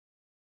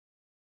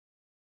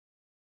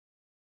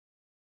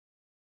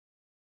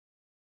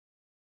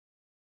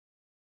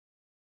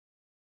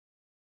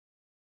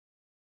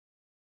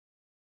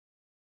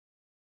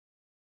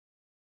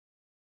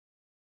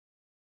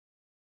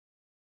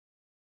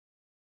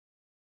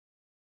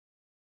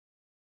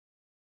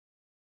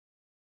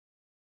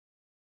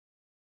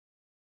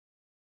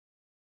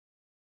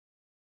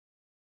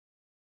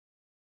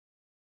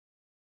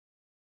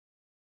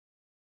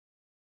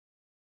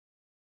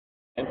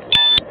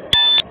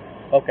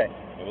Okay.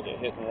 It was a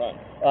hit and run.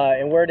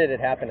 And where did it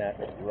happen at?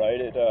 Right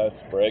at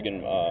Sprague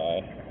and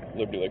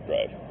Liberty Lake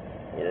Drive.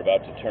 We were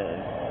about to turn.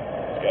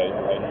 This guy was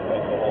riding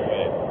right the whole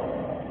way,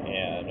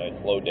 and I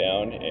slowed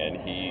down, and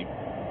he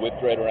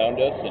whipped right around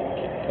us and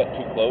cut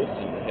too close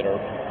and hit our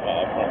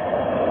front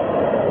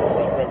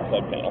driver's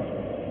side panel.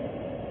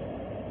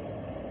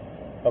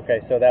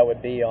 Okay, so that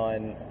would be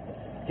on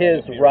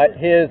his right.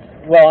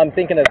 Well, I'm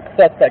thinking of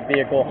suspect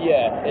vehicle.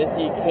 Yeah, as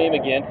he came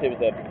against, it was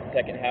the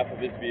second half of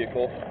his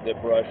vehicle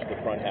that brushed the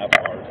front half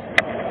of ours.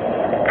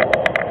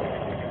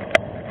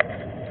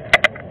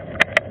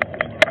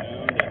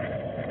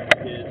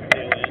 His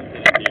tail end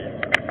hit a deer.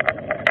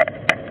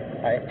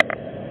 Right.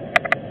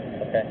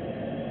 Okay.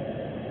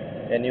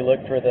 And you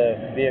looked for the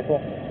vehicle?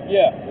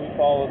 Yeah, we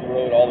followed the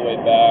road all the way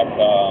back,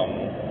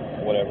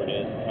 whatever it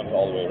is, it comes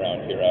all the way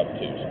around here out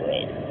to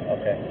Sprague.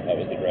 Okay. That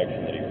was the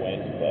direction that he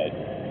went, but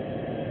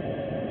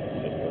it's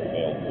just where he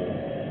bailed to.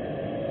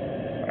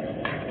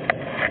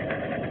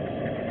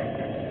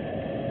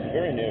 It's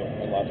very new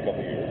in the last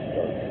couple of years.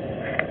 Started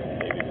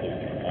Navy Blue,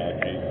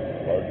 Jeep,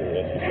 larger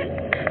SUV.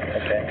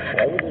 Okay.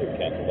 Why would we have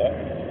canceled that?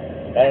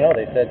 I don't know.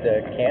 They said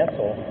to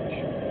cancel.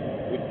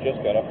 We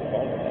just got off the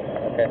phone with them.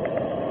 Okay.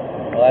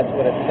 Well, that's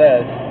what it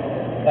says.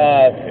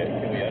 Okay,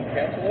 can we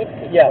uncancel it?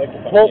 Yeah.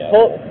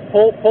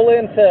 Pull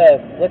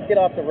into. Let's get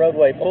off the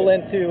roadway. Pull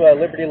into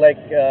Liberty Lake,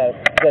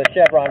 the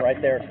Chevron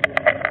right there.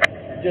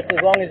 Just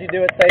as long as you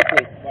do it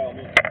safely. By all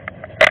means.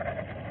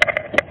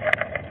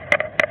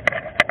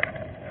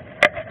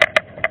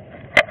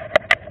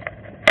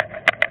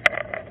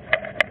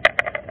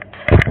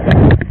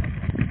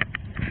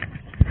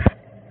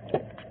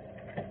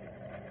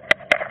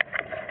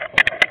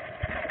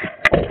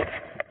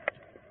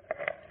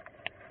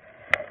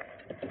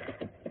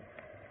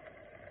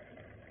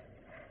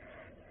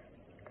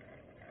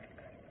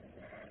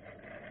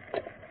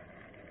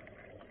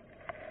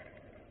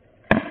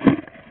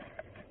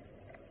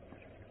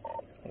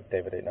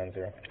 David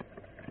 890.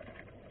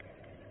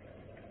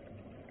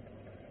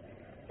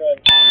 Good.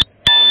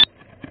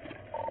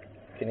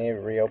 Can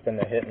you reopen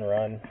the hit and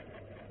run?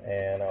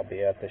 And I'll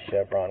be at the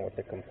Chevron with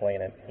the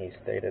complainant. He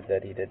stated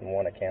that he didn't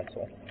want to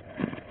cancel.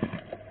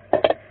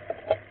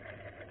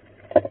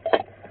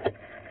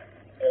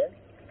 Sir?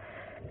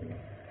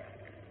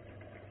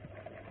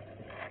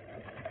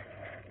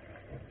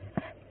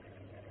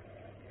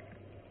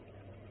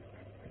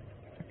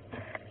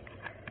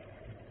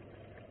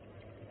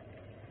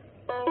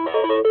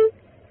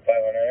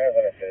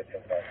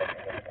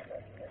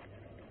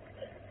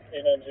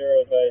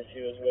 Advised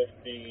he was with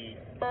the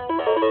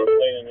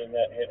complainant in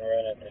that hit and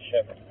run at the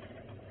Chevron.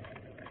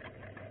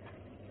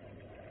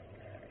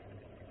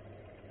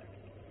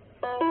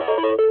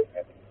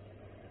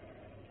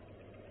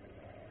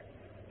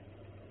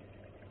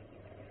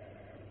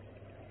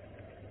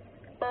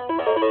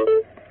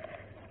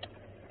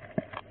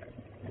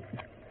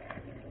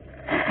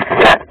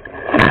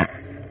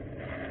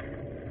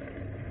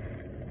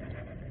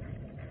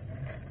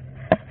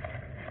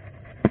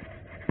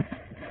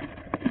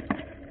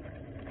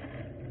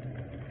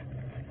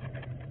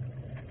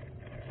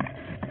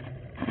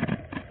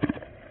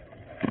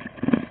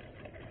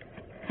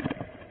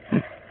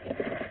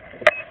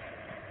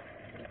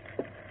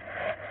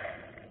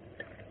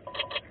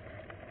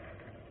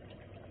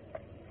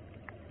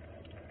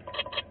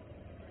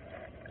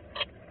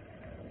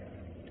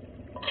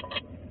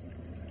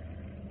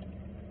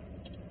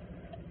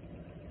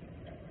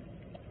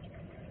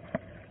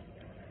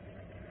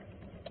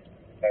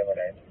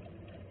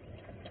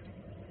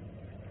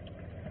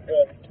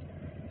 Good.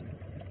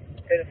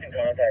 Citizen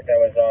contact I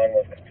was on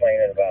was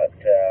complaining about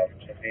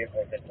some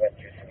vehicles that went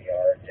through some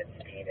yards at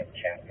Speed and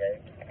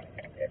Chapman.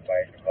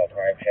 Advised to call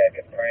Crime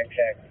Check. If Crime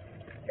Check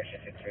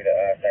pushes it through to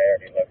us, I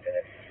already looked and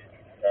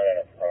it's not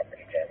enough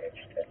property damage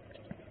to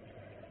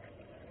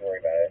worry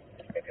about it.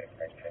 Just make it a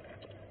Crime Check.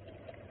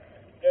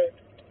 Good.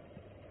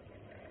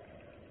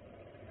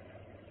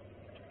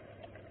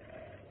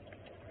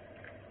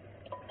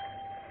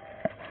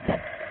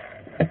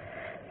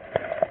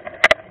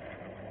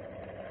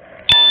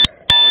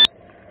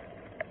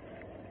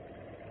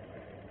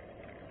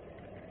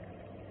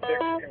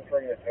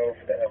 Confirm the tow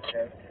for the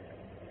F-10.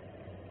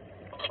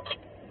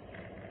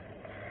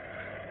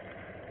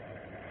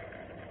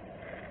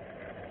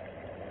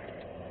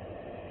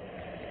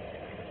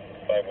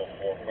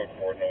 Code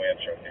 4, no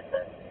answer,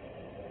 confirm.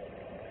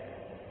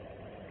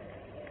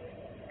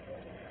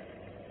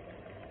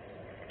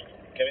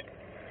 Kenny?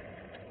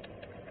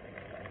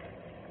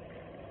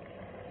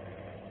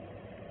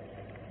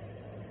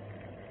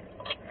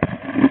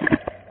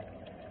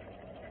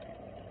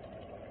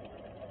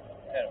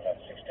 And about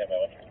 610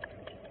 miles.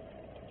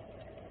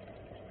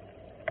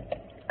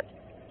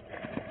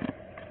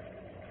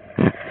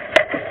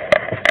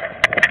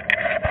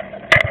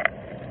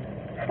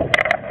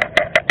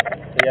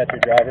 You got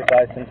your driver's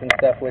license and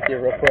stuff with you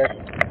real quick?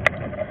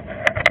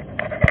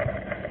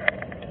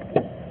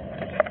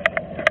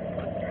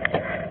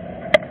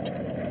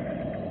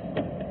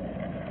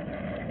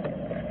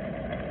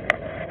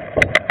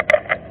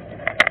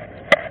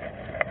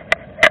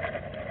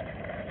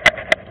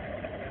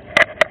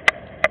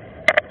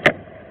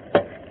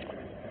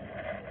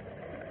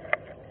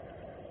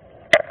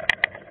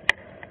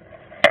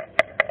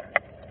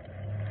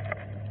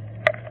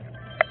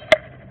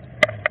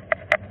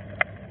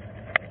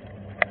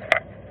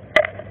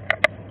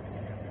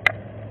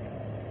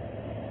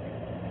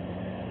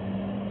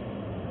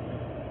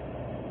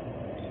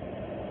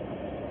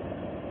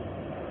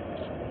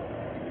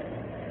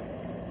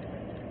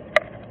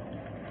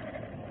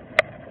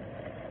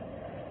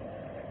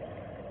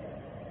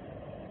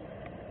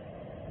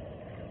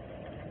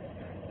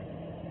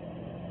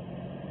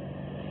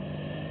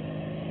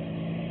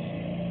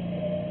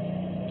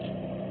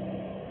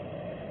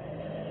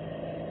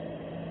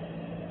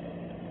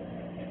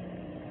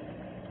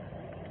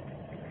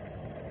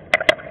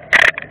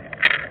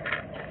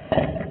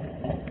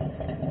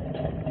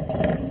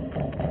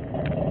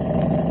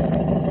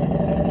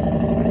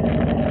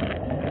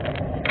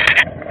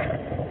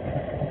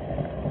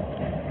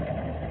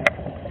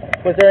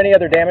 Was there any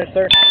other damage,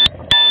 sir?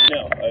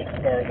 No, as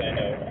far as I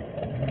know.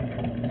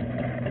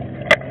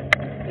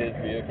 His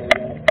vehicle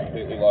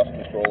completely lost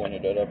control and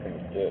ended up in the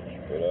ditch.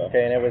 But,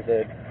 Okay, and it was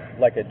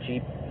like a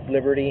Jeep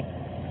Liberty?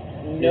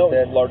 no,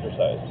 said? it's larger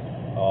sized.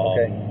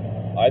 Okay.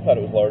 I thought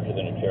it was larger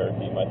than a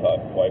Cherokee. My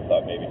wife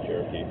thought maybe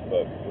Cherokee,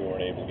 but we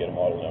weren't able to get a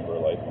model number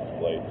or license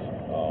plates.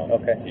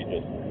 Okay. He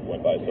just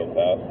went by so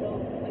fast.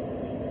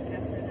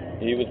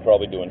 He was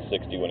probably doing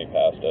 60 when he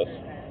passed us,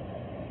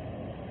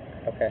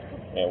 Okay.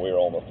 and we were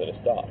almost at a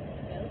stop.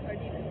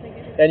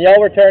 And y'all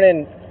were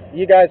turning,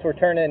 you guys were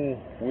turning,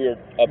 We were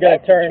gonna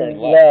about to turn turn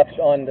left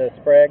on the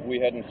Sprague? We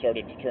hadn't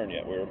started to turn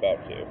yet. We were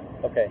about to.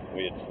 Okay.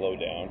 We had slowed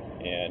down,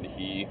 and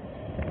he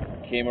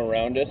came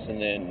around us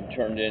and then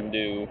turned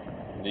into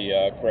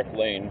the correct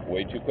lane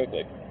way too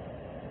quickly.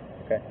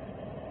 Okay.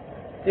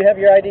 Do you have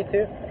your ID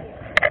too?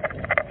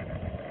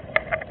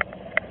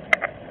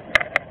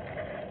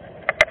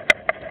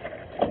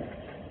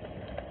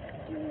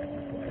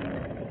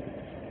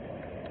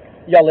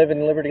 Y'all live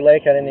in Liberty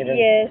Lake? I didn't even...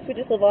 Yes, we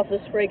just live off of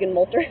Sprague and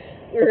Moulter.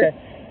 We're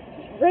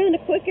Okay. running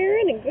a quick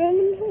errand and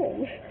coming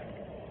home.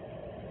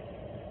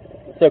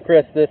 So,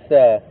 Chris, this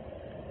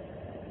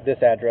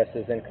address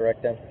is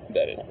incorrect then?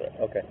 That is correct.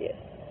 Okay. Yes.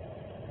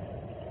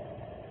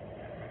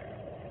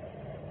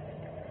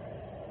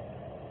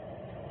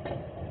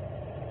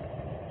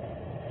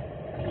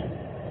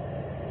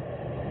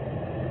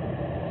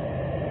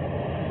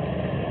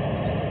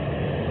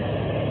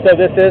 So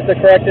this is the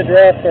correct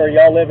address, or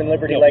y'all live in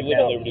Liberty No, Lake we live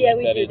now? in Liberty Yeah,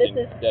 Lake. we That do. is This in-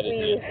 is, that is the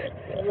we incorrect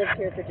address. lived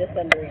here for just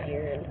under a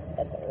year, and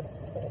that's our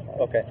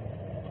Okay.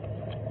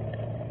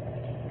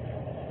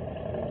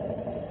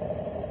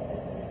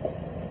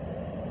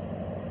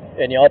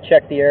 And y'all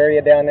checked the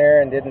area down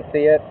there and didn't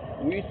see it?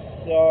 We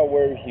saw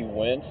where he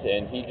went,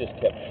 and he just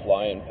kept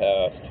flying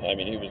past. I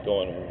mean, he was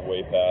going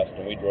way fast,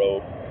 and we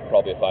drove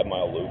probably a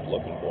 5-mile loop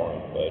looking for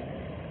him. But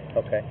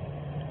Okay.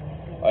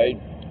 I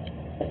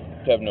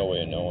have no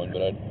way of knowing,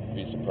 but I'd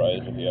be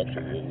surprised if he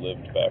actually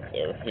lived back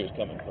there. He was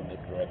coming from this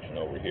direction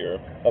over here.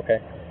 Okay.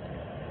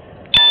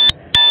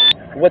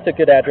 What's a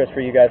good address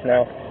for you guys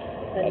now?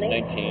 the name.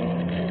 19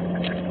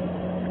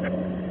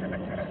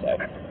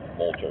 South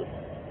Moulter.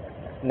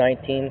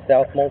 19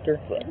 South Moulter?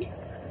 Correct.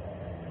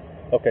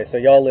 Okay, so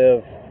y'all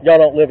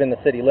don't live in the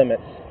city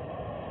limits?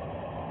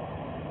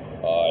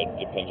 It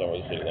depends on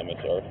where the city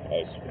limits are.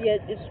 Yeah,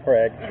 it's,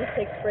 Sprague. you just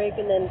take Sprague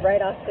and then right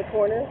off the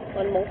corner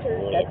on Moulter.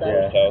 We're That's at the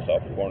us. first house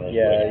off the corner. is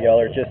Yeah, right. y'all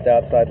are just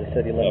outside the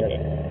city limits.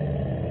 Okay.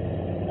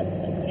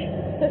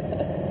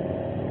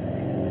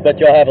 But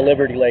y'all have a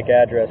Liberty Lake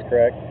address,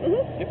 correct?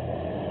 Mhm.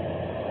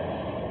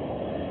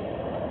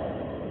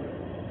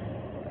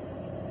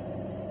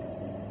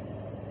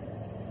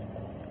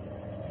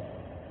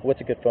 What's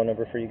a good phone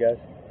number for you guys?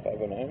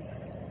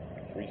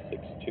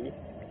 509-362-5556.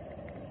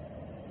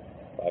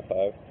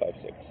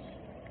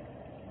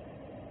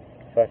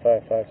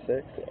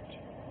 5556. Correct.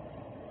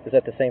 Is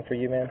that the same for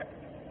you, ma'am?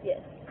 Yes.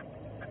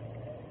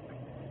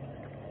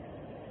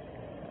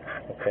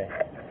 Okay.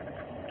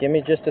 Give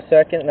me just a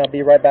second, and I'll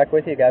be right back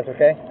with you guys,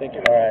 okay? Thank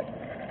you. All right.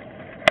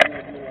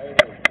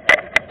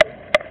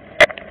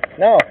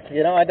 No,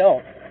 I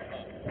don't.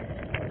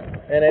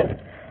 And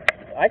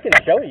I can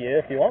show you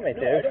if you want me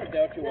to. No, I don't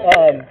doubt you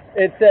will.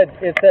 It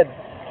said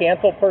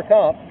cancel per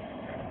comp,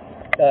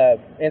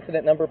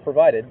 incident number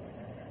provided,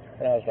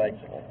 and I was like,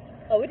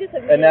 Oh, we just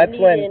have And that's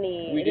when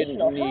any we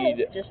didn't additional need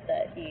help, just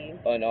that he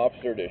An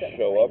officer to couldn't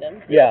show find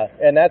up. him. yeah,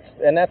 and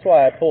that's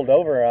why I pulled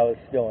over. I was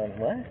going,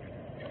 what?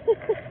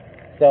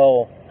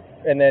 So,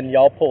 and then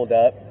y'all pulled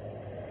up,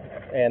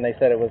 and they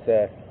said it was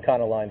a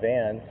Conaline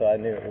van, so I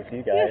knew it was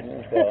you guys.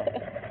 So,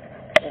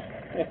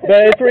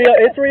 but it's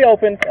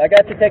reopened. I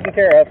got you taken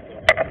care of.